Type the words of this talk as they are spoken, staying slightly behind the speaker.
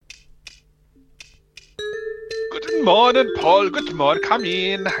Good morning, Paul. Good morning. Come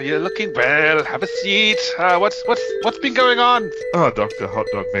in. You're looking well. Have a seat. What's been going on? Oh, Dr. Hot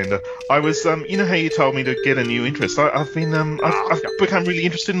Dog Vendor. I was, you know how you told me to get a new interest? I've become really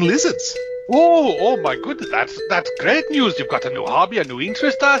interested in lizards. Oh my goodness. That's great news. You've got a new hobby, a new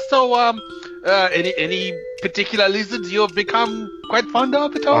interest. Any particular lizards you've become quite fond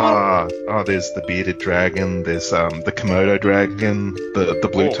of at all? There's the bearded dragon. There's the Komodo dragon. The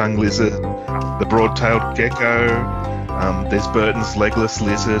blue-tongued lizard. The broad-tailed gecko. There's Burton's legless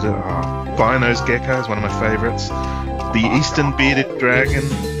lizard. Bio-nosed gecko is one of my favourites. The eastern bearded dragon.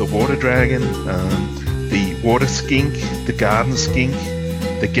 The water dragon. The water skink. The garden skink.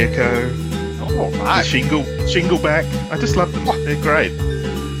 The gecko. Oh my! The shingleback. I just love them. They're great.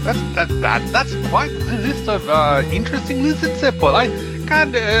 That's quite the list of interesting lizards there, Paul. I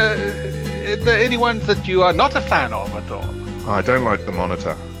can't. Are there any ones that you are not a fan of at all? I don't like the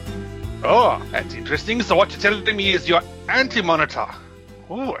monitor. Oh, that's interesting. So what you're telling me is you're anti-monitor.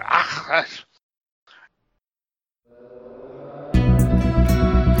 Oh, that's...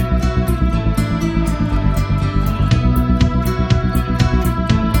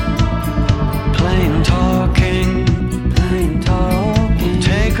 Plain talking,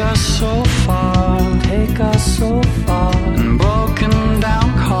 take us so far, and broken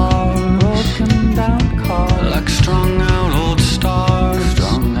down cars, like strung out old stars,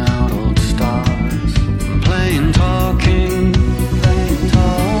 plain talking,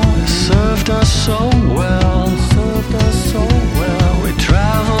 served us so well, we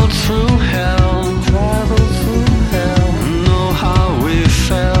traveled through hell, know how we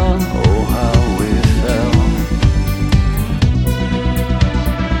fell,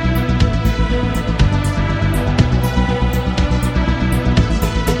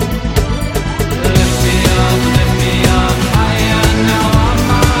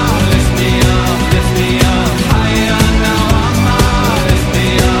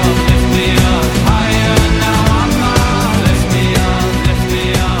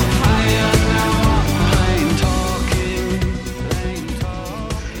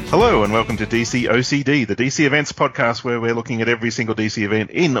 Hello and welcome to DC OCD, the DC Events podcast where we're looking at every single DC event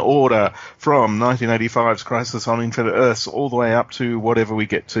in order from 1985's Crisis on Infinite Earths all the way up to whatever we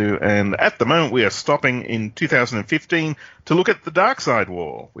get to. And at the moment we are stopping in 2015 to look at the Darkseid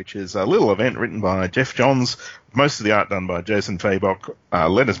War, which is a little event written by Geoff Johns, most of the art done by Jason Fabok,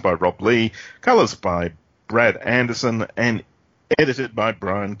 letters by Rob Lee, colours by Brad Anderson, and edited by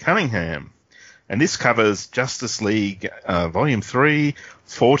Brian Cunningham. And this covers Justice League Volume 3,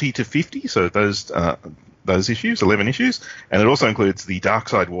 40 to 50, so those issues, 11 issues. And it also includes the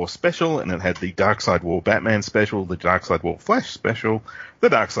Darkseid War special, and it had the Darkseid War Batman special, the Darkseid War Flash special, the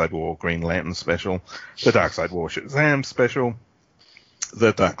Darkseid War Green Lantern special, the Darkseid War Shazam special,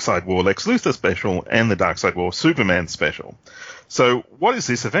 the Darkseid War Lex Luthor special, and the Darkseid War Superman special. So what is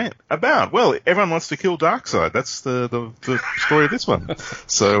this event about? Well, everyone wants to kill Darkseid. That's the story of this one.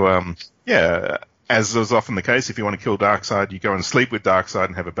 So, yeah, as is often the case, if you want to kill Darkseid, you go and sleep with Darkseid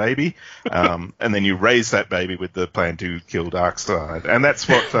and have a baby, and then you raise that baby with the plan to kill Darkseid. And that's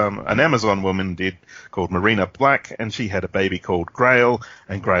what an Amazon woman did called Marina Black, and she had a baby called Grail,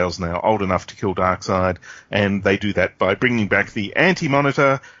 and Grail's now old enough to kill Darkseid, and they do that by bringing back the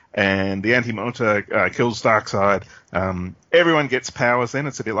Anti-Monitor, and the Anti-Monitor kills Darkseid. Everyone gets powers then.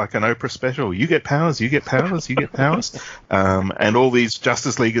 It's a bit like an Oprah special. You get powers, you get powers, you get powers. And all these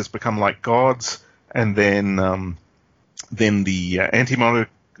Justice Leaguers become like gods. And then the Anti-Monitor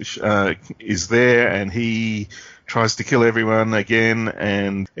is there, and he tries to kill everyone again,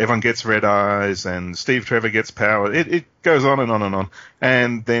 and everyone gets red eyes, and Steve Trevor gets power. It goes on and on and on.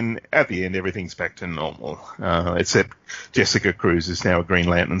 And then at the end, everything's back to normal, except Jessica Cruz is now a Green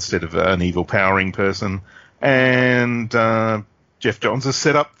Lantern instead of an evil powering person. And Geoff Johns has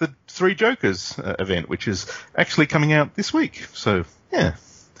set up the Three Jokers event, which is actually coming out this week. So, yeah.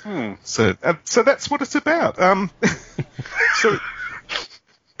 So that's what it's about.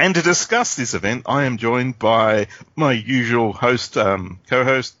 And to discuss this event, I am joined by my usual host,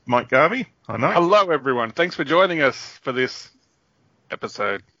 co-host, Mike Garvey. Hi, Mike. Hello, everyone. Thanks for joining us for this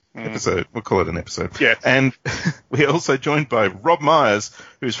episode. We'll call it an episode. Yes. And we're also joined by Rob Myers,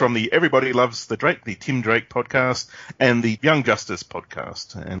 who's from the Everybody Loves the Drake, the Tim Drake podcast, and the Young Justice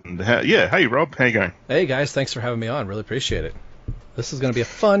podcast. And hey, Rob, how you going? Hey, guys. Thanks for having me on. Really appreciate it. This is going to be a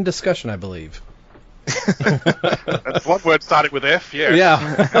fun discussion, I believe. That's one word starting with F, yeah.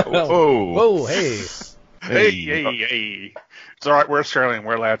 Yeah. Whoa, hey. Hey. It's all right, we're Australian,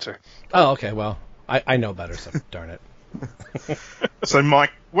 we're allowed to. Oh, okay, well, I know better, so darn it. So,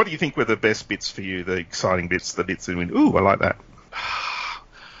 Mike, what do you think were the best bits for you, the exciting bits, the bits that went, ooh, I like that?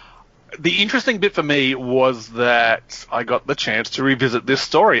 the interesting bit for me was that I got the chance to revisit this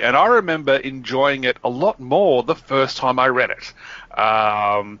story, and I remember enjoying it a lot more the first time I read it,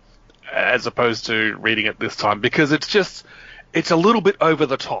 as opposed to reading it this time, because it's a little bit over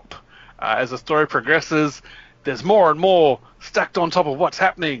the top. As the story progresses, there's more and more stacked on top of what's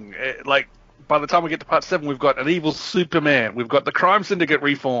happening. Like, by the time we get to part 7, we've got an evil Superman, we've got the Crime Syndicate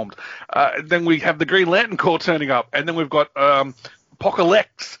reformed, then we have the Green Lantern Corps turning up, and then we've got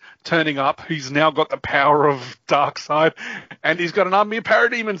Apocalypse turning up, who's now got the power of Darkseid, and he's got an army of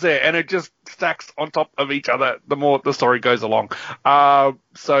parademons there, and it just stacks on top of each other the more the story goes along.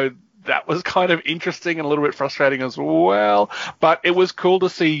 So that was kind of interesting and a little bit frustrating as well, but it was cool to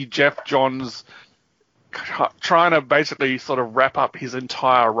see Geoff Johns trying to basically sort of wrap up his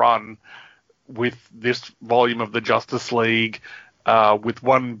entire run with this volume of the Justice League, with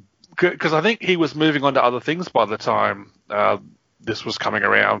one, because I think he was moving on to other things by the time this was coming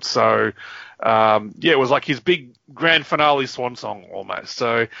around. So, it was like his big grand finale swan song almost.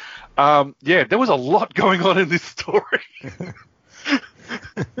 So, there was a lot going on in this story.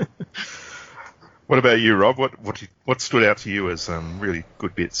 What about you, Rob? What stood out to you as really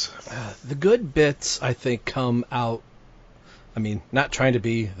good bits? The good bits, I think, come out. I mean, not trying to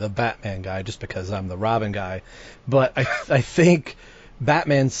be the Batman guy just because I'm the Robin guy, but I think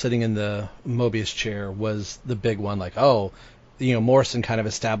Batman sitting in the Mobius chair was the big one. Like, Morrison kind of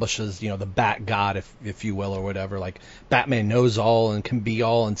establishes, the Bat God, if you will, or whatever. Like, Batman knows all and can be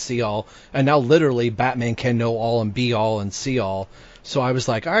all and see all, and now literally Batman can know all and be all and see all. So I was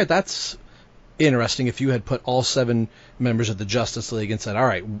like, all right, that's interesting. If you had put all 7 members of the Justice League and said, all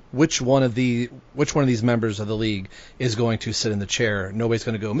right, which one of these members of the League is going to sit in the chair? Nobody's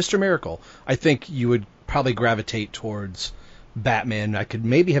going to go Mr. Miracle. I think you would probably gravitate towards Batman. I could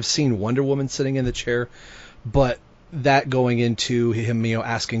maybe have seen Wonder Woman sitting in the chair, but that going into him,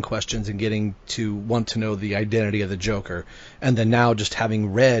 asking questions and getting to want to know the identity of the Joker, and then now just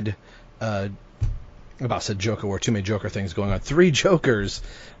having read about said Joker War, too many Joker things going on, 3 Jokers,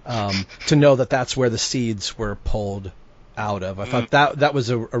 to know that that's where the seeds were pulled out of. I thought that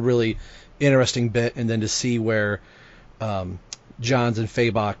was a really interesting bit, and then to see where Johns and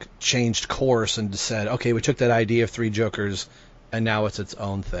Fabok changed course and said, okay, we took that idea of 3 Jokers, and now it's its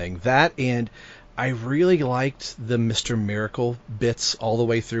own thing. That, and I really liked the Mr. Miracle bits all the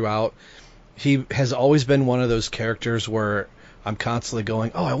way throughout. He has always been one of those characters where I'm constantly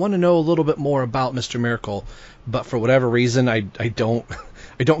going, I want to know a little bit more about Mr. Miracle, but for whatever reason, I don't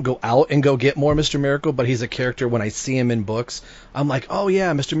go out and go get more Mr. Miracle, but he's a character when I see him in books, I'm like, oh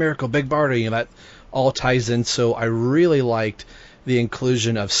yeah, Mr. Miracle, Big Barda, that all ties in. So I really liked the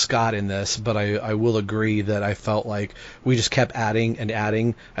inclusion of Scott in this, but I will agree that I felt like we just kept adding and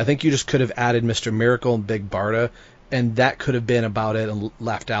adding. I think you just could have added Mr. Miracle and Big Barda, and that could have been about it, and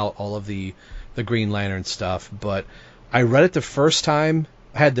left out all of the Green Lantern stuff. But I read it the first time,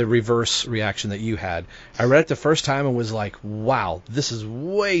 I had the reverse reaction that you had. I read it the first time and was like, wow, this is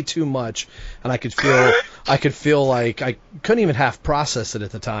way too much, and I could feel like I couldn't even half process it at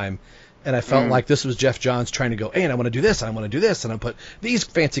the time. And I felt like this was Geoff Johns trying to go, hey, and I want to do this, and I want to do this, and I put these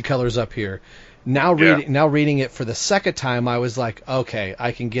fancy colors up here. Now reading it for the second time, I was like, okay,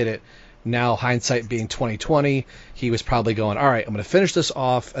 I can get it. Now, hindsight being 2020, he was probably going, all right, I'm going to finish this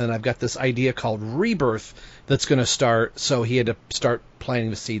off, and I've got this idea called Rebirth that's going to start, so he had to start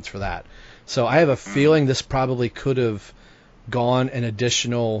planting the seeds for that. So I have a feeling this probably could have gone an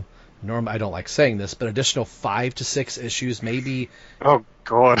additional, I don't like saying this, but additional 5 to 6 issues, maybe. Oh,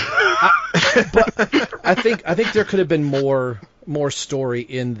 God. But I think there could have been more story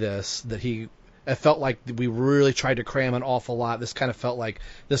in this that it felt like we really tried to cram an awful lot. This kind of felt like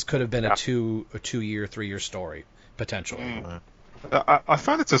this could have been a 2-year, 3-year story, potentially. I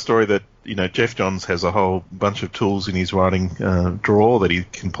find it's a story that, Geoff Johns has a whole bunch of tools in his writing drawer that he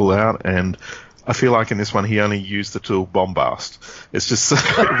can pull out, and I feel like in this one he only used the tool bombast. It's just so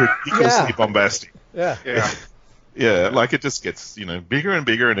ridiculously bombastic. Yeah, like it just gets, bigger and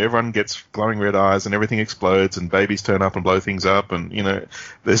bigger, and everyone gets glowing red eyes, and everything explodes, and babies turn up and blow things up, and,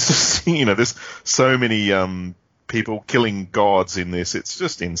 there's just, there's so many people killing gods in this. It's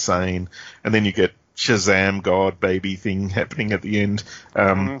just insane. And then you get Shazam God baby thing happening at the end.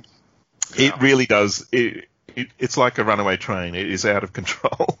 It really does. It's like a runaway train. It is out of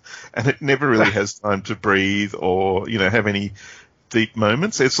control, and it never really has time to breathe or, have any deep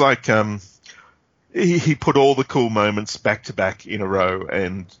moments. It's like, he put all the cool moments back to back in a row,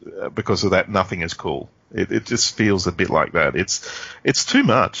 and because of that, nothing is cool. It just feels a bit like that. It's too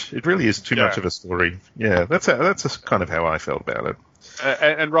much. It really is too much of a story. Yeah, that's kind of how I felt about it.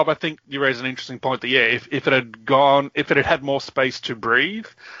 And Rob, I think you raised an interesting point that if it had more space to breathe,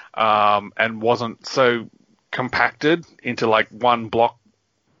 and wasn't so compacted into like one block,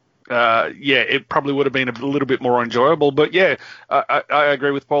 it probably would have been a little bit more enjoyable. But yeah, I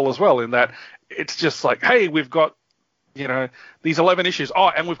agree with Paul as well in that it's just like, hey, we've got, these 11 issues. Oh,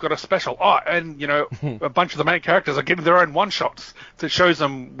 and we've got a special. Oh, and, a bunch of the main characters are getting their own one-shots that shows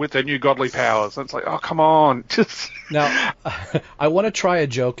them with their new godly powers. And it's like, oh, come on. Just Now, I want to try a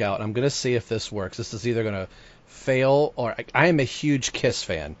joke out. I'm going to see if this works. This is either going to fail or... I am a huge Kiss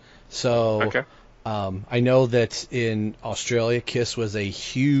fan. So Okay. I know that in Australia, Kiss was a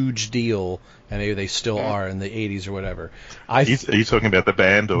huge deal, and maybe they still are in the 80s or whatever. Are you talking about the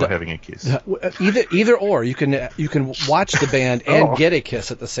band or having a kiss? Either or. You can watch the band and get a kiss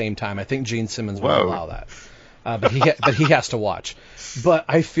at the same time. I think Gene Simmons will allow that, but he has to watch. But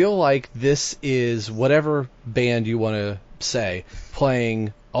I feel like this is whatever band you want to say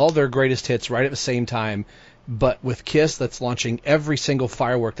playing all their greatest hits right at the same time. But with Kiss, that's launching every single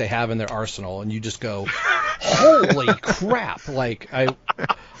firework they have in their arsenal, and you just go, "Holy crap!" Like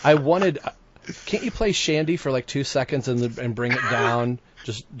I wanted. Can't you play Shandy for like 2 seconds and bring it down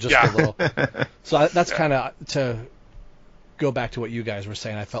just a little? So that's kind of to go back to what you guys were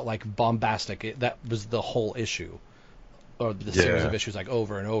saying. I felt like bombastic. That was the whole issue, or the series of issues, like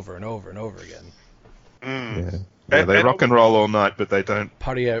over and over and over and over again. Yeah, they rock and roll all night, but they don't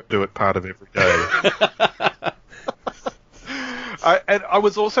do it part of every day. I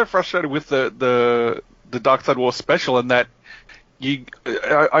was also frustrated with the Darkseid War special in that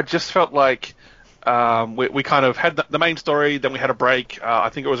I just felt like we kind of had the main story, then we had a break. I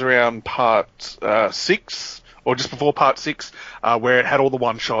think it was around part 6 or just before part 6, where it had all the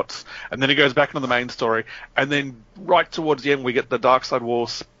one-shots, and then it goes back into the main story, and then right towards the end we get the Darkseid War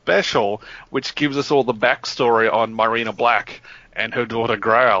special, which gives us all the backstory on Myrina Black and her daughter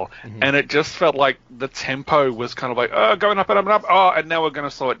Grail, and it just felt like the tempo was kind of like, going up and up and up, and now we're going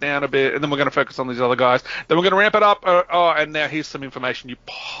to slow it down a bit, and then we're going to focus on these other guys, then we're going to ramp it up, and now here's some information you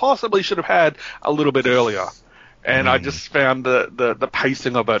possibly should have had a little bit earlier. And I just found the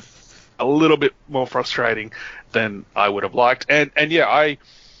pacing of it a little bit more frustrating than I would have liked. And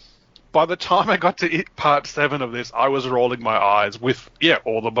by the time I got to part 7 of this, I was rolling my eyes with,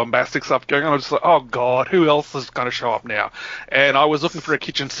 all the bombastic stuff going on. I was just like, oh, God, who else is going to show up now? And I was looking for a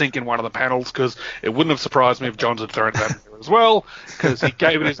kitchen sink in one of the panels because it wouldn't have surprised me if Johns had thrown that in there as well, because he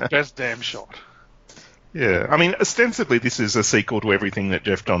gave it his best damn shot. Yeah, I mean, ostensibly this is a sequel to everything that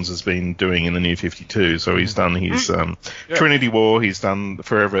Jeff Johns has been doing in the New 52. So he's done his Trinity War, he's done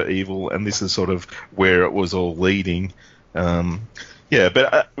Forever Evil, and this is sort of where it was all leading.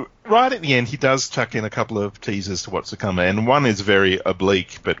 But right at the end, he does chuck in a couple of teasers to what's to come, and one is very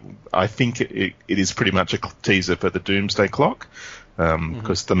oblique, but I think it is pretty much a teaser for the Doomsday Clock,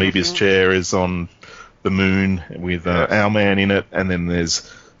 because the Mobius chair is on the moon with Owlman in it, and then there's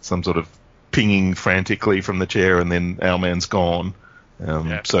some sort of pinging frantically from the chair, and then Owlman's gone.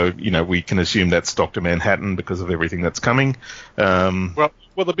 So, we can assume that's Dr. Manhattan because of everything that's coming.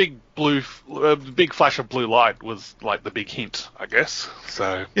 Well, the big flash of blue light was like the big hint, I guess.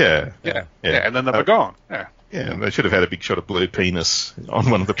 So yeah, and then they were gone. Yeah, they should have had a big shot of blue penis on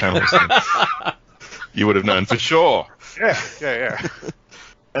one of the panels. You would have known for sure. Yeah.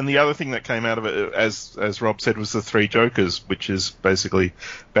 And the other thing that came out of it, as Rob said, was the 3 Jokers, which is basically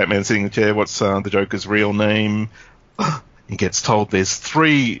Batman sitting in the chair. What's the Joker's real name? He gets told there's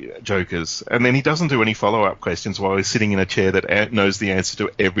 3 Jokers, and then he doesn't do any follow-up questions while he's sitting in a chair that knows the answer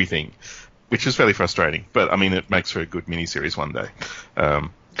to everything, which is fairly frustrating. But, I mean, it makes for a good miniseries one day.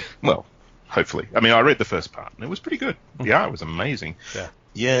 Well, hopefully. I mean, I read the first part, and it was pretty good. The art was amazing.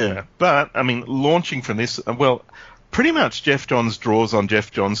 Yeah. But, I mean, launching from this, pretty much Jeff Johns draws on Jeff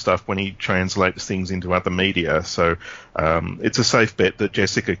Johns stuff when he translates things into other media. So it's a safe bet that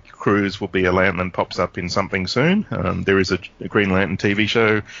Jessica Cruz will be a Lantern that pops up in something soon. There is a Green Lantern TV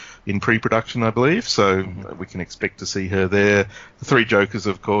show in pre-production, I believe, so we can expect to see her there. The 3 Jokers,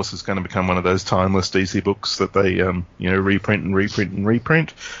 of course, is going to become one of those timeless DC books that they reprint and reprint and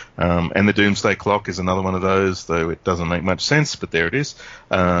reprint. And the Doomsday Clock is another one of those, though it doesn't make much sense, but there it is.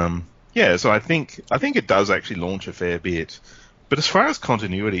 So I think it does actually launch a fair bit. But as far as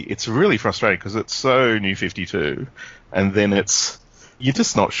continuity, it's really frustrating because it's so New 52, and then you're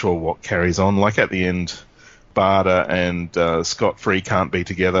just not sure what carries on. Like at the end, Barda and Scott Free can't be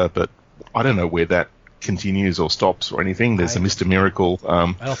together, but I don't know where that continues or stops or anything. There's a Mr. Miracle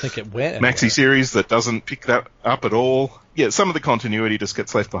I don't think it went maxi series that doesn't pick that up at all. Yeah, some of the continuity just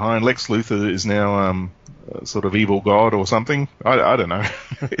gets left behind. Lex Luthor is now sort of evil god or something. I don't know.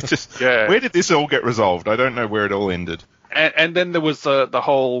 It's just where did this all get resolved? I don't know where it all ended. And then there was the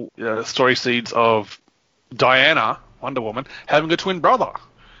whole story seeds of Diana, Wonder Woman, having a twin brother.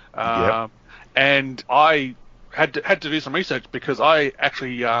 And I had to do some research because I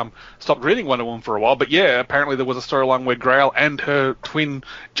actually stopped reading Wonder Woman for a while. But yeah, apparently there was a storyline where Grail and her twin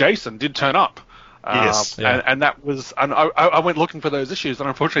Jason did turn up. Yes. And that was, and I went looking for those issues, and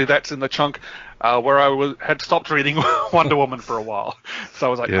unfortunately that's in the chunk where I had stopped reading Wonder Woman for a while. So I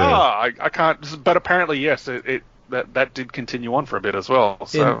was like, I can't. But apparently, yes, that did continue on for a bit as well.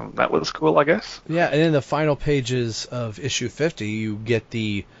 So that was cool, I guess. Yeah, and in the final pages of issue 50, you get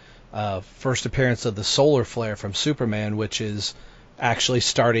the first appearance of the solar flare from Superman, which is actually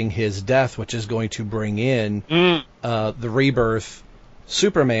starting his death, which is going to bring in the rebirth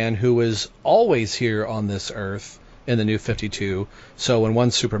Superman, who was always here on this Earth in the New 52. So when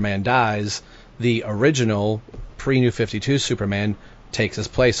one Superman dies, the original pre-New 52 Superman takes his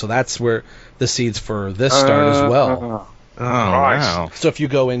place. So that's where the seeds for this start as well. Oh, wow. So if you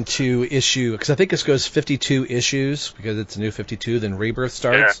go into issue, because I think this goes 52 issues, because it's a New 52, then Rebirth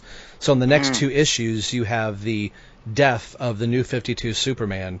starts. Yeah. So in the next 2 issues, you have the death of the New 52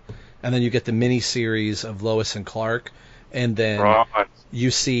 Superman, and then you get the mini-series of Lois and Clark, and then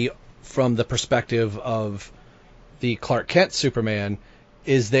you see from the perspective of the Clark Kent Superman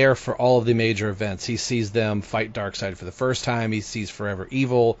is there for all of the major events. He sees them fight Darkseid for the first time, he sees Forever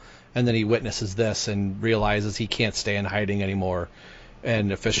Evil, and then he witnesses this and realizes he can't stay in hiding anymore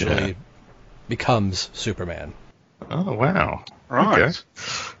and officially becomes Superman. Oh, wow. Right. Okay.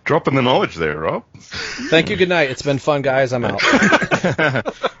 Dropping the knowledge there, Rob. Thank you, good night. It's been fun, guys. I'm out.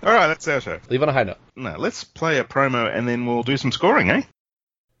 All right, that's our show. Leave on a high note. No, let's play a promo and then we'll do some scoring, eh?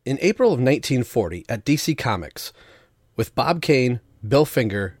 In April of 1940, at DC Comics, with Bob Kane, Bill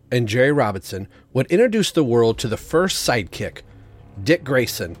Finger, and Jerry Robinson, would introduce the world to the first sidekick, Dick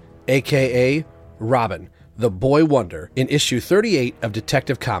Grayson, a.k.a. Robin, the Boy Wonder, in issue 38 of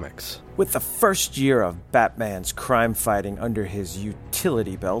Detective Comics. With the first year of Batman's crime fighting under his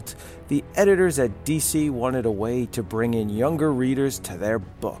utility belt, the editors at DC wanted a way to bring in younger readers to their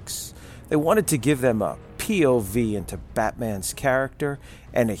books. They wanted to give them a POV into Batman's character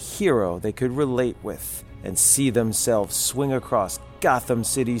and a hero they could relate with and see themselves swing across Gotham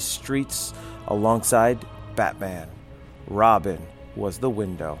City's streets alongside Batman. Robin was the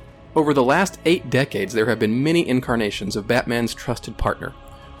window. Over the last 8 decades, there have been many incarnations of Batman's trusted partner.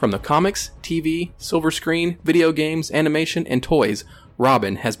 From the comics, TV, silver screen, video games, animation, and toys,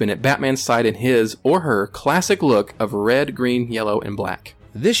 Robin has been at Batman's side in his or her classic look of red, green, yellow, and black.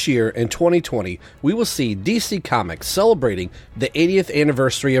 This year, in 2020, we will see DC Comics celebrating the 80th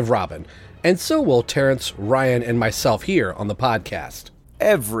anniversary of Robin, and so will Terrence, Ryan, and myself here on the podcast.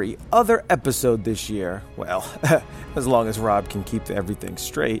 Every other episode this year, well, as long as Rob can keep everything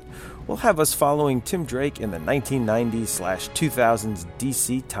straight, will have us following Tim Drake in the 1990s/2000s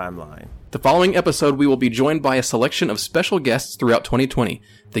DC timeline. The following episode, we will be joined by a selection of special guests throughout 2020.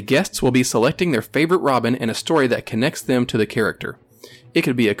 The guests will be selecting their favorite Robin and a story that connects them to the character. It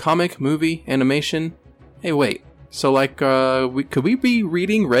could be a comic, movie, animation. Hey, wait. So, could we be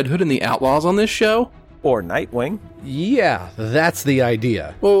reading Red Hood and the Outlaws on this show? Or Nightwing. Yeah, that's the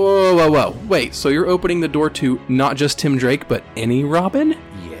idea. Whoa. Wait, so you're opening the door to not just Tim Drake, but any Robin?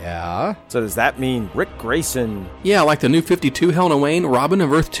 Yeah. So does that mean Rick Grayson? Yeah, like the New 52 Helena Wayne, Robin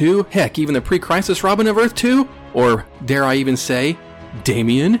of Earth 2, heck, even the pre-crisis Robin of Earth 2? Or, dare I even say,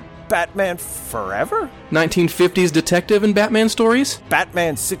 Damian? Batman Forever? 1950s detective and Batman stories?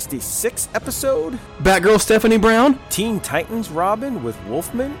 Batman 66 episode? Batgirl Stephanie Brown? Teen Titans Robin with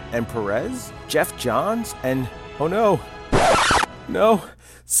Wolfman and Perez? Jeff Johns and, oh no,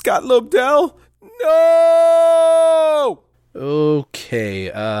 Scott Lobdell? No! Okay,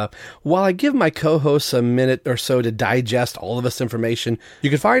 while I give my co-hosts a minute or so to digest all of this information, you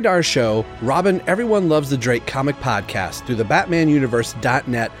can find our show, Robin Everyone Loves the Drake Comic Podcast, through the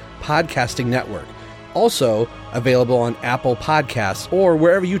BatmanUniverse.net podcasting network. Also available on Apple Podcasts or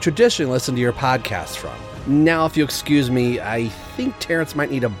wherever you traditionally listen to your podcasts from. Now, if you excuse me, I think Terrence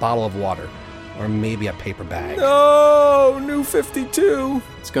might need a bottle of water. Or maybe a paper bag. No! New 52!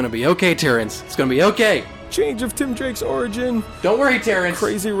 It's gonna be okay, Terrence. It's gonna be okay. Change of Tim Drake's origin. Don't worry, Terrence.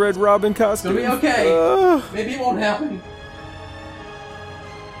 Crazy Red Robin costume. It's gonna be okay. Maybe it won't happen.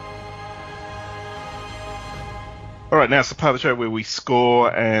 All right, now it's the part of the show where we score,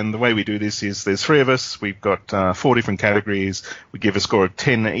 and the way we do this is there's 3 of us. We've got 4 different categories. We give a score of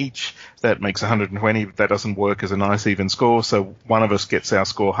 10 each. That makes 120. That doesn't work as a nice even score, so one of us gets our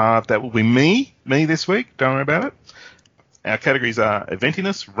score halved. That will be me this week. Don't worry about it. Our categories are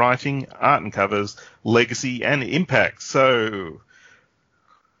eventiness, writing, art and covers, legacy, and impact. So,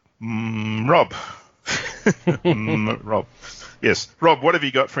 Rob. Rob. Yes. Rob, what have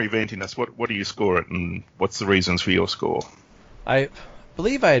you got for eventiness? What do you score it, and what's the reasons for your score? I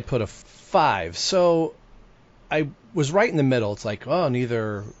believe I had put a 5, so I was right in the middle. It's like, oh,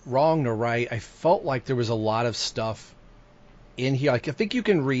 neither wrong nor right. I felt like there was a lot of stuff in here. Like, I think you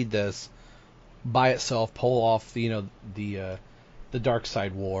can read this by itself, pull off the Dark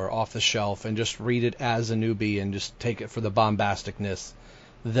Side War off the shelf, and just read it as a newbie and just take it for the bombasticness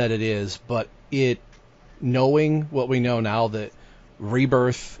that it is. But knowing what we know now, that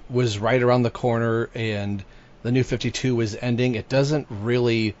Rebirth was right around the corner and the New 52 was ending, it doesn't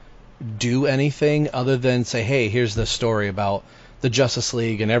really do anything other than say, hey, here's the story about the Justice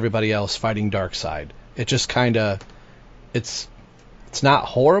League and everybody else fighting Darkseid. It just kind of, it's not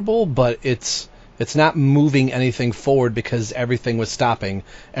horrible, but it's not moving anything forward because everything was stopping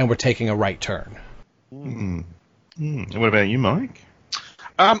and we're taking a right turn. What about you, Mike?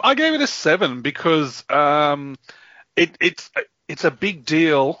 I gave it a 7 because it's a big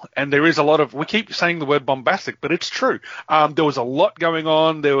deal, and there is a lot of, we keep saying the word bombastic, but it's true. There was a lot going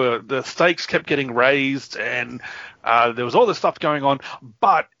on. The stakes kept getting raised, and there was all this stuff going on.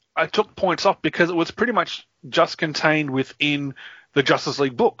 But I took points off because it was pretty much just contained within the Justice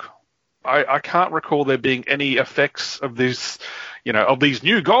League book. I can't recall there being any effects of this, of these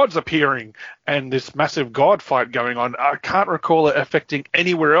new gods appearing and this massive god fight going on. I can't recall it affecting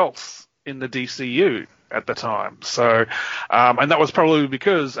anywhere else in the DCU at the time. So, and that was probably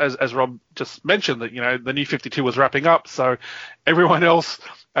because, as Rob just mentioned, that, the New 52 was wrapping up. So everyone else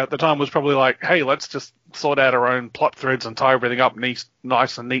at the time was probably like, hey, let's just sort out our own plot threads and tie everything up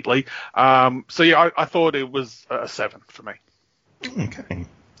nice and neatly. So yeah, I thought it was a 7 for me. Okay.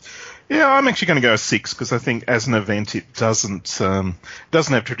 Yeah, I'm actually going to go a 6 because I think as an event it doesn't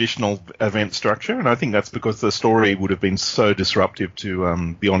have traditional event structure, and I think that's because the story would have been so disruptive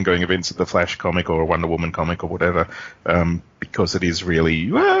to the ongoing events of the Flash comic or a Wonder Woman comic or whatever, because it is really,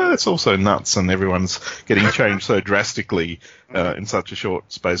 it's also nuts and everyone's getting changed so drastically in such a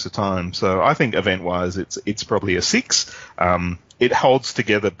short space of time. So I think event-wise it's probably a 6. It holds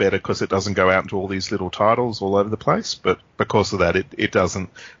together better because it doesn't go out into all these little titles all over the place, but because of that, it doesn't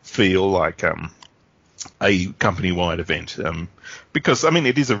feel like a company-wide event. Because,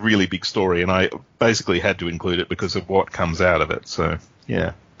 it is a really big story, and I basically had to include it because of what comes out of it. So,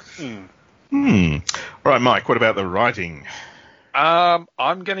 yeah. All right, Mike, what about the writing? I'm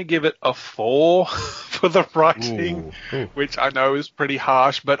going to give it a 4 for the writing, which I know is pretty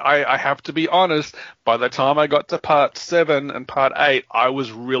harsh, but I have to be honest, by the time I got to part 7 and part 8, I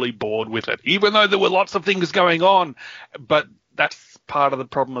was really bored with it, even though there were lots of things going on. But that's part of the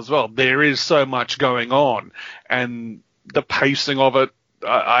problem as well. There is so much going on, and the pacing of it,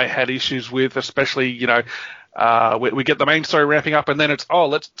 I had issues with, especially, we get the main story ramping up, and then it's,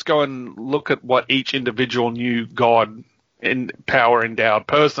 let's go and look at what each individual new god in power endowed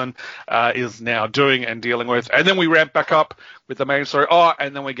person is now doing and dealing with, and then we ramp back up with the main story.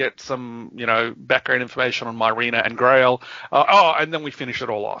 And then we get some background information on Myrina and Grail. And then we finish it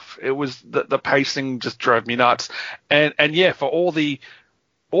all off. It was the pacing just drove me nuts, and yeah, for all the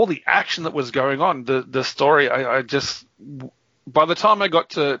action that was going on, the story, I just, by the time I got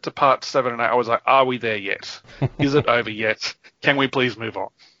to part 7 and 8, I was like, are we there yet? Is it over yet? Can we please move on?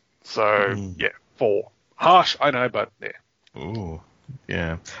 So yeah, 4. Harsh, I know, but yeah. Ooh,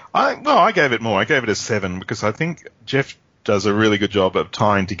 yeah. I gave it more. I gave it a 7 because I think Jeff does a really good job of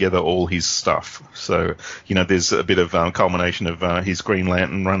tying together all his stuff. So, there's a bit of culmination of his Green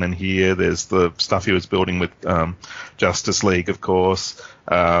Lantern run in here. There's the stuff he was building with Justice League, of course.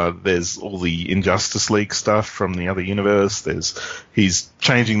 There's all the Injustice League stuff from the other universe. He's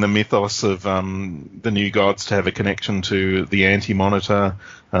changing the mythos of the new gods to have a connection to the Anti-Monitor.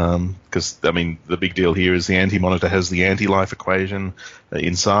 Because, the big deal here is the Anti-Monitor has the anti-life equation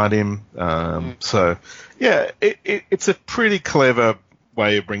inside him. So, yeah, it's a pretty clever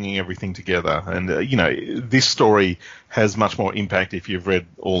way of bringing everything together. And, this story has much more impact if you've read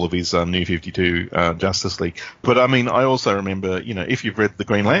all of his New 52 Justice League. But, I also remember, if you've read the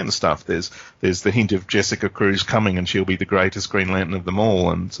Green Lantern stuff, there's the hint of Jessica Cruz coming and she'll be the greatest Green Lantern of them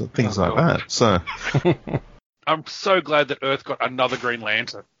all and things like that. So... I'm so glad that Earth got another Green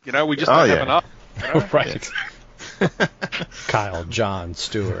Lantern. We just don't have enough. Right. Kyle, John,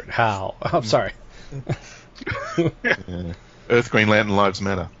 Stewart, Hal. I'm sorry. Yeah. Earth, Green Lantern, lives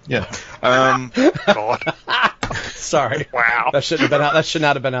matter. Yeah. God. Sorry. Wow. That shouldn't have been out. That should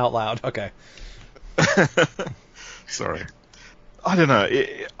not have been out loud. Okay. Sorry. I don't know.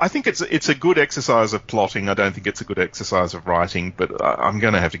 I think it's a good exercise of plotting. I don't think it's a good exercise of writing, but I'm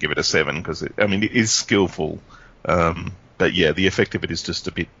going to have to give it a 7 because it is skillful. But yeah, the effect of it is just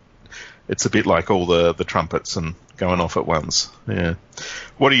a bit. it's a bit like all the trumpets and going off at once. Yeah.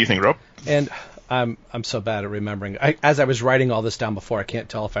 What do you think, Rob? And I'm so bad at remembering. As I was writing all this down before, I can't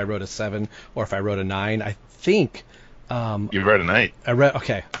tell if I wrote a 7 or if I wrote a 9. I think You wrote an 8.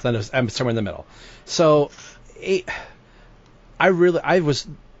 Okay, so I'm somewhere in the middle. So 8.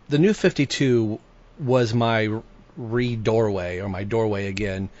 The New 52 was my doorway, or my doorway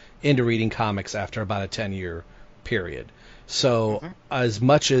again, into reading comics after about a 10-year period. So as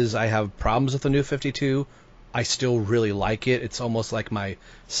much as I have problems with the New 52, I still really like it. It's almost like my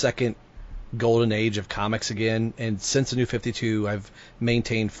second golden age of comics again. And since the New 52, I've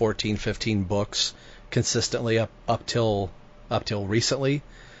maintained 14, 15 books consistently up till recently.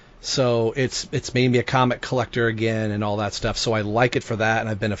 So it's made me a comic collector again and all that stuff. So I like it for that, and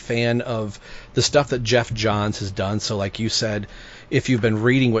I've been a fan of the stuff that Jeff Johns has done. So like you said, if you've been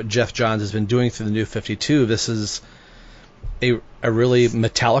reading what Jeff Johns has been doing through the New 52, this is a really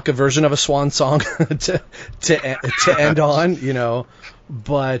Metallica version of a swan song to end on, you know.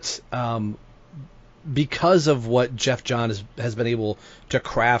 But because of what Jeff Johns has been able to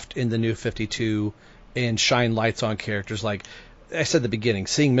craft in the New 52 and shine lights on characters like I said at the beginning,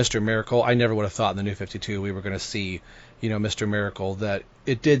 seeing Mr. Miracle, I never would have thought in the New 52 we were going to see, you know, Mr. Miracle. That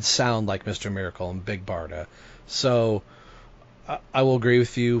it did sound like Mr. Miracle and Big Barda. So I will agree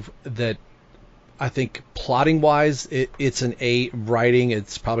with you that I think plotting-wise, it's an 8. Writing,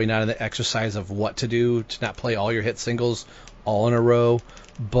 it's probably not an exercise of what to do, to not play all your hit singles all in a row.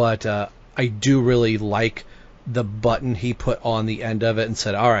 But I do really like the button he put on the end of it and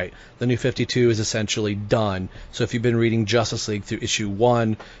said, all right, the New 52 is essentially done. So if you've been reading Justice League through issue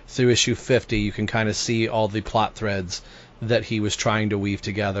 1 through issue 50, you can kind of see all the plot threads that he was trying to weave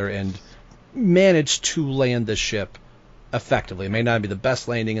together and managed to land the ship effectively. It may not be the best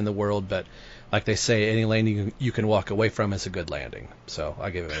landing in the world, but like they say, any landing you can walk away from is a good landing. So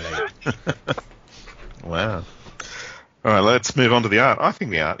I give it an 8. Wow. All right, let's move on to the art. I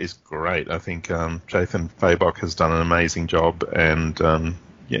think the art is great. I think Jathan Fabok has done an amazing job, and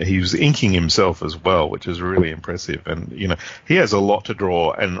he was inking himself as well, which is really impressive. And you know, he has a lot to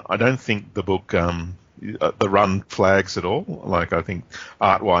draw, and I don't think the book the run flags at all. Like I think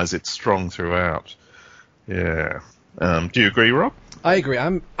art-wise, it's strong throughout. Yeah. Do you agree, Rob? I agree.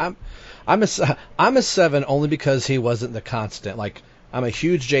 I'm a 7 only because he wasn't the constant. Like, I'm a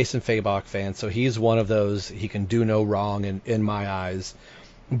huge Jason Fabok fan, so he's one of those, he can do no wrong in my eyes.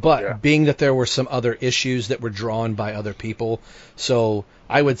 But being that there were some other issues that were drawn by other people, so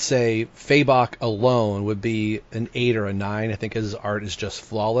I would say Fabok alone would be an 8 or a 9. I think his art is just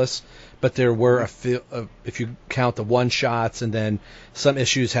flawless. But there were if you count the one-shots, and then some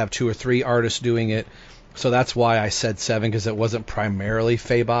issues have 2 or 3 artists doing it. So that's why I said 7, because it wasn't primarily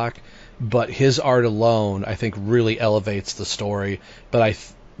Fabok. But his art alone, I think, really elevates the story. But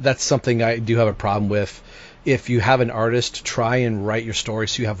that's something I do have a problem with. If you have an artist, try and write your story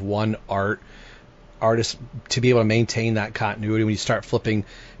so you have one artist to be able to maintain that continuity. When you start flipping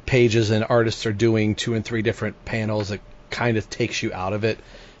pages and artists are doing 2 and 3 different panels, it kind of takes you out of it.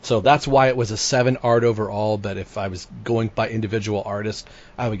 So that's why it was a 7 art overall. But if I was going by individual artist,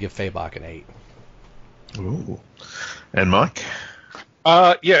 I would give Fabok an 8. Ooh. And Mike?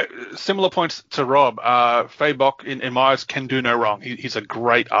 Similar points to Rob. Fabok, in my eyes, can do no wrong. He's a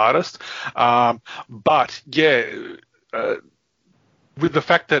great artist. But with the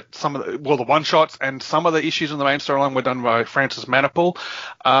fact that some of the one-shots and some of the issues in the main storyline were done by Francis Manapul,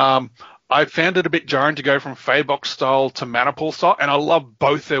 I found it a bit jarring to go from Fabok style to Manapul style, and I love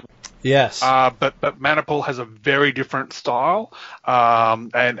both their. Yes. But Manapul has a very different style,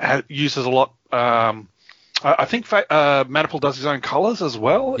 and uses a lot. I think Manapul does his own colors as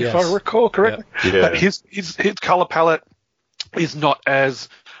well, if I recall correctly. Yeah. His color palette is not as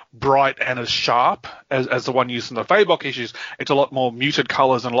bright and as sharp as the one used in the Fabok issues. It's a lot more muted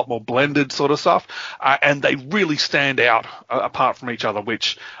colors and a lot more blended sort of stuff, and they really stand out apart from each other,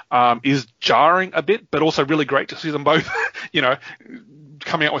 which is jarring a bit, but also really great to see them both,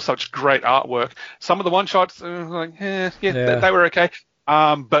 coming out with such great artwork. Some of the one shots, they were okay.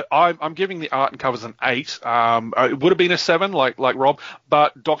 But I'm giving the art and covers an 8. It would have been a 7, like Rob,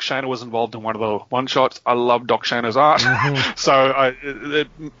 but Doc Shaner was involved in one of the one shots. I love Doc Shaner's art, so it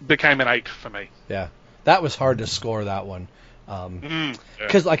became an 8 for me. Yeah, that was hard to score, that one,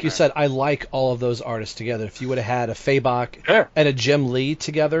 because like you said, I like all of those artists together. If you would have had a Fabok and a Jim Lee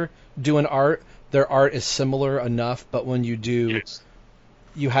together doing art, their art is similar enough, but when you do,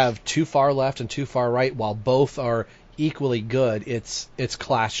 you have too far left and too far right, while both are equally good, it's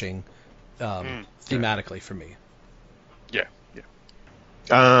clashing thematically for me.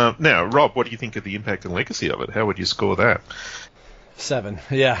 Now, Rob, what do you think of the impact and legacy of it? How would you score that? 7.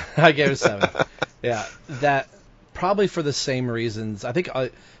 Yeah, I gave it a 7. Yeah, that probably for the same reasons. I think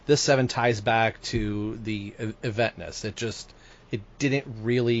this 7 ties back to the eventness. It didn't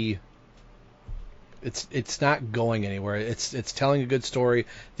really. It's not going anywhere. It's telling a good story.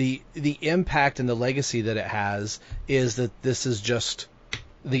 The impact and the legacy that it has is that this is just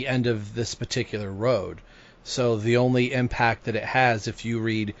the end of this particular road. So the only impact that it has, if you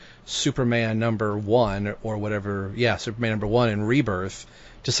read Superman #1 or whatever, Superman #1 in Rebirth,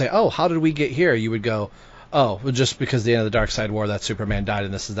 to say, oh, how did we get here? You would go, oh, well, just because the end of the Dark Side War, that Superman died,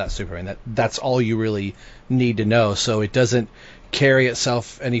 and this is that Superman. That's all you really need to know. So it doesn't carry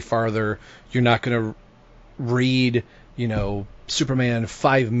itself any farther. You're not going to read, Superman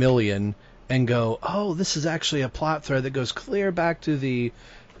 5 million and go, oh, this is actually a plot thread that goes clear back to the,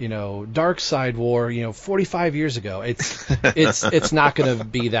 Dark Side War, 45 years ago. It's not going to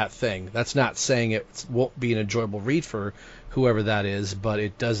be that thing. That's not saying it won't be an enjoyable read for whoever that is, but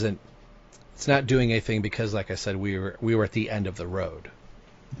it's not doing anything because, like I said, we were at the end of the road.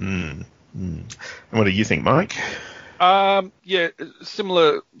 And what do you think, Mike?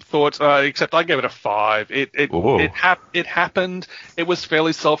 Similar thoughts, except I gave it a 5. It happened. It was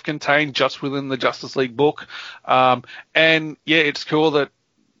fairly self-contained just within the Justice League book. It's cool that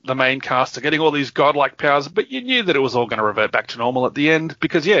the main cast are getting all these godlike powers, but you knew that it was all going to revert back to normal at the end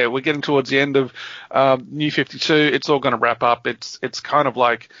because, we're getting towards the end of New 52. It's all going to wrap up. It's kind of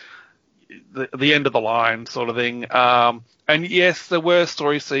like the end of the line sort of thing. And yes, there were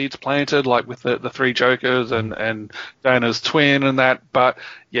story seeds planted, like with the 3 Jokers and Dana's twin and that. But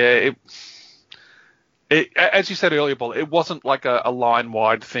it as you said earlier, Paul, it wasn't like a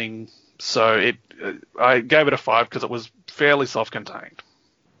line-wide thing. So I gave it a 5 because it was fairly self-contained.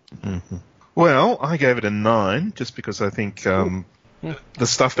 Mm-hmm. Well, I gave it a 9 just because I think the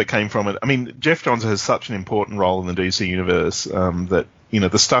stuff that came from it. I mean, Jeff Johns has such an important role in the DC universe that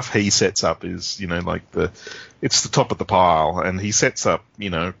the stuff he sets up is it's the top of the pile, and he sets up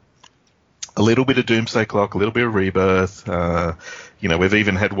a little bit of Doomsday Clock, a little bit of Rebirth. We've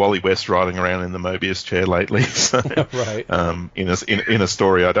even had Wally West riding around in the Mobius chair lately, so, right. In a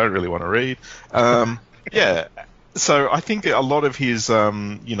story I don't really want to read. So I think a lot of his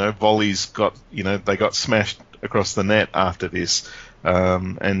volleys they got smashed across the net after this.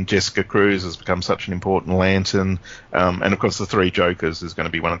 And Jessica Cruz has become such an important Lantern. And of course the 3 Jokers is going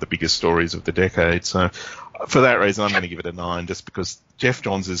to be one of the biggest stories of the decade. So for that reason, I'm going to give it a 9 just because Jeff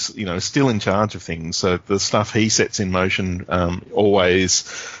Johns is, still in charge of things. So the stuff he sets in motion, always,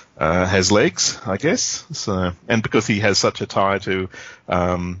 has legs, I guess. So, and because he has such a tie to,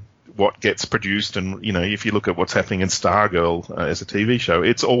 what gets produced, and if you look at what's happening in Stargirl as a TV show,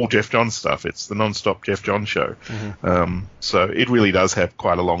 it's all Jeff Johns stuff. It's the non-stop Jeff Johns show. Mm-hmm. So it really does have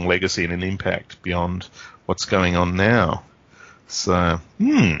quite a long legacy and an impact beyond what's going on now. So,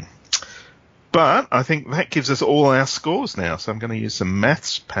 But I think that gives us all our scores now. So I'm going to use some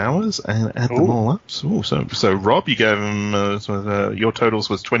maths powers and add them all up. So Rob, you gave him your totals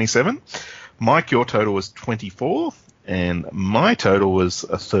was 27. Mike, your total was 24. And my total was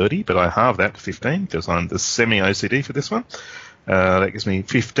 30, but I halved that to 15 because I'm the semi-OCD for this one. That gives me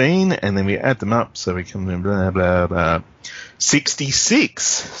 15, and then we add them up so we can blah, blah, blah. 66.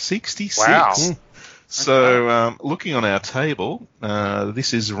 66. Wow. So looking on our table,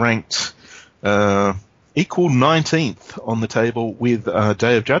 this is ranked equal 19th on the table with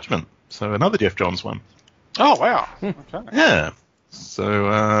Day of Judgment. So another Jeff Johns one. Oh, wow. Okay. Yeah. So,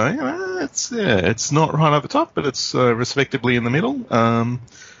 it's not right at the top, but it's respectably in the middle.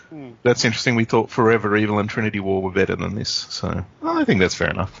 That's interesting. We thought Forever Evil and Trinity War were better than this, so I think that's fair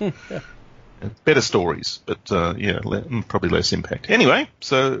enough. Better stories, but probably less impact. Anyway,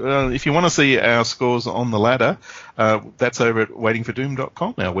 so if you want to see our scores on the ladder, that's over at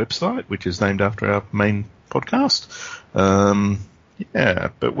waitingfordoom.com, our website, which is named after our main podcast.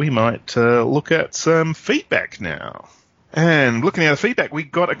 But we might look at some feedback now. And looking at the feedback, we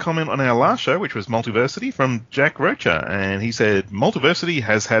got a comment on our last show, which was Multiversity, from Jack Rocha, and he said, Multiversity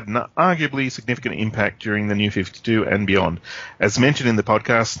has had an arguably significant impact during the New 52 and beyond. As mentioned in the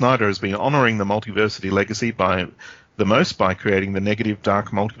podcast, Snyder has been honouring the Multiversity legacy by creating the negative Dark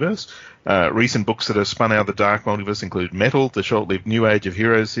Multiverse. Recent books that have spun out of the Dark Multiverse include Metal, the short-lived New Age of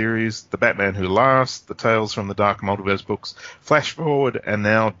Heroes series, The Batman Who Laughs, the Tales from the Dark Multiverse books, Flash Forward, and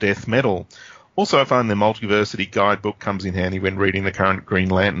now Death Metal. Also, I find the Multiversity guidebook comes in handy when reading the current Green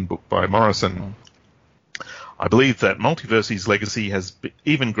Lantern book by Morrison. I believe that Multiversity's legacy has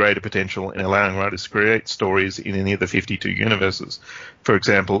even greater potential in allowing writers to create stories in any of the 52 universes. For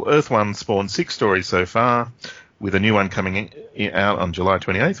example, Earth 1 spawned 6 stories so far, with a new one coming out on July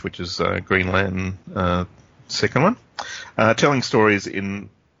 28th, which is Green Lantern second one. telling stories in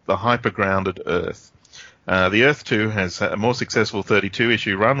the hyper-grounded Earth. The Earth 2 has a more successful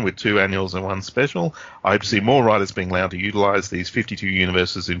 32-issue run with 2 annuals and 1 special. I hope to see more writers being allowed to utilise these 52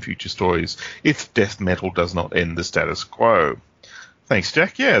 universes in future stories if death metal does not end the status quo. Thanks,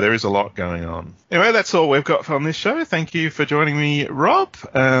 Jack. Yeah, there is a lot going on. Anyway, that's all we've got from this show. Thank you for joining me, Rob.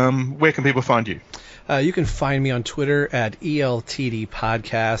 Where can people find you? You can find me on Twitter at ELTD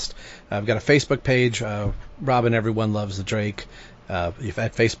Podcast. I've got a Facebook page, Robin Everyone Loves the Drake, at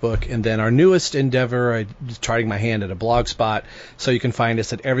Facebook. And then our newest endeavor, I'm trying my hand at a blog spot, so you can find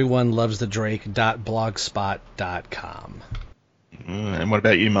us at everyonelovesthedrake.blogspot.com. And what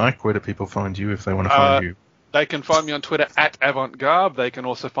about you, Mike? Where do people find you if they want to find you? They can find me on Twitter at AvantGarb. They can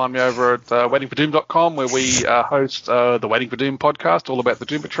also find me over at waitingfordoom.com, where we host the Waiting for Doom podcast, all about the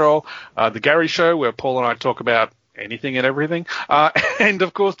Doom Patrol, the Gary Show, where Paul and I talk about anything and everything, and,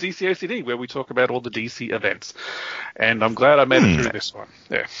 of course, DC OCD, where we talk about all the DC events. And I'm glad I made it through this one.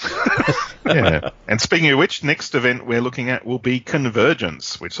 Yeah. Yeah. And speaking of which, next event we're looking at will be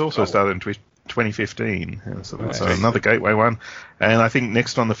Convergence, which also started in 2015. So that's another gateway one. And I think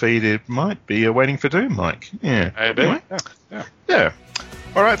next on the feed it might be a Waiting for Doom, Mike. Yeah. Maybe. Anyway. Yeah.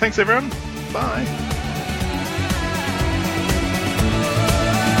 All right. Thanks, everyone. Bye.